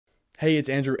Hey, it's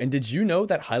Andrew, and did you know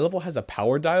that HighLevel has a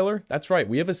power dialer? That's right,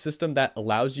 we have a system that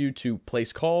allows you to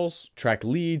place calls, track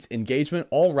leads, engagement,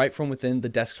 all right from within the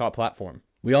desktop platform.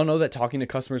 We all know that talking to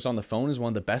customers on the phone is one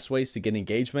of the best ways to get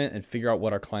engagement and figure out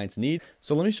what our clients need,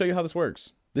 so let me show you how this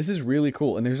works. This is really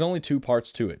cool, and there's only two parts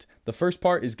to it. The first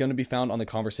part is going to be found on the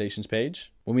conversations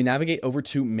page. When we navigate over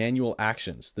to manual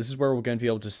actions, this is where we're going to be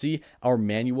able to see our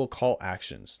manual call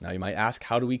actions. Now you might ask,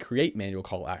 how do we create manual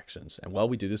call actions? And well,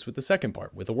 we do this with the second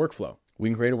part, with a workflow. We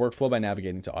can create a workflow by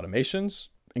navigating to automations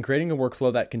and creating a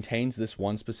workflow that contains this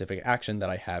one specific action that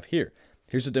I have here.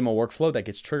 Here's a demo workflow that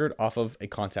gets triggered off of a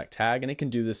contact tag, and it can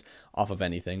do this off of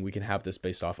anything. We can have this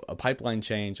based off a pipeline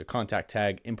change, a contact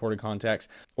tag, imported contacts,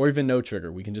 or even no trigger.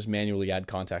 We can just manually add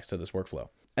contacts to this workflow.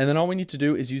 And then all we need to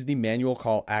do is use the manual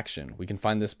call action. We can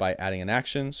find this by adding an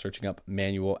action, searching up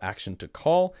manual action to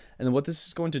call. And then what this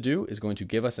is going to do is going to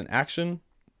give us an action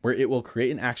where it will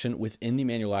create an action within the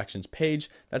manual actions page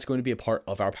that's going to be a part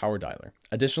of our power dialer.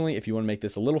 Additionally, if you want to make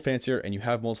this a little fancier and you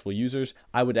have multiple users,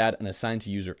 I would add an assign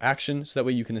to user action so that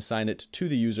way you can assign it to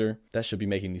the user that should be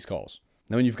making these calls.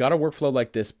 Now, when you've got a workflow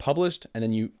like this published and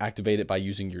then you activate it by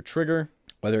using your trigger,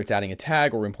 whether it's adding a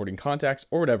tag or importing contacts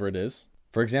or whatever it is.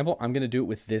 For example, I'm going to do it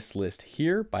with this list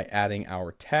here by adding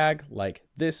our tag like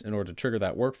this in order to trigger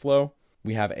that workflow.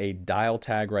 We have a dial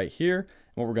tag right here.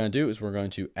 And what we're going to do is we're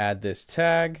going to add this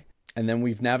tag, and then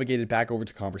we've navigated back over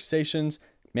to conversations,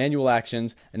 manual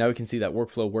actions, and now we can see that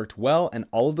workflow worked well, and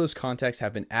all of those contacts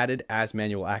have been added as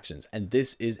manual actions. And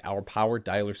this is our power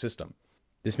dialer system.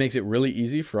 This makes it really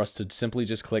easy for us to simply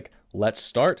just click let's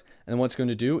start. And what it's going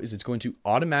to do is it's going to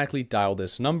automatically dial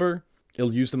this number.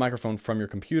 It'll use the microphone from your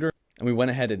computer. And we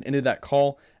went ahead and ended that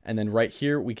call. And then right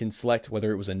here, we can select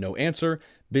whether it was a no answer,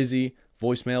 busy,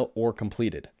 voicemail, or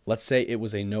completed. Let's say it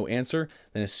was a no answer.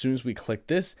 Then as soon as we click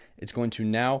this, it's going to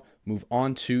now move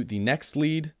on to the next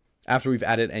lead. After we've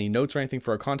added any notes or anything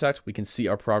for our contact, we can see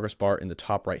our progress bar in the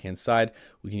top right-hand side.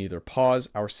 We can either pause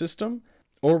our system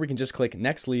or we can just click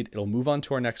next lead. It'll move on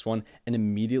to our next one and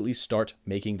immediately start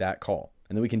making that call.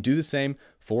 And then we can do the same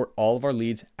for all of our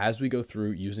leads as we go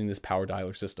through using this power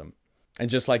dialer system. And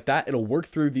just like that, it'll work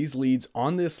through these leads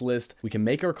on this list. We can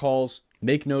make our calls,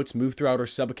 make notes, move throughout our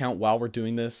sub account while we're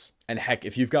doing this. And heck,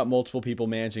 if you've got multiple people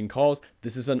managing calls,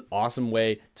 this is an awesome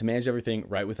way to manage everything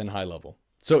right within HighLevel.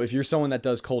 So if you're someone that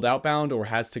does cold outbound or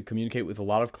has to communicate with a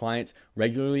lot of clients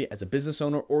regularly as a business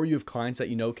owner, or you have clients that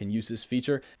you know can use this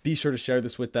feature, be sure to share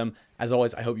this with them. As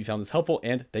always, I hope you found this helpful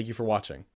and thank you for watching.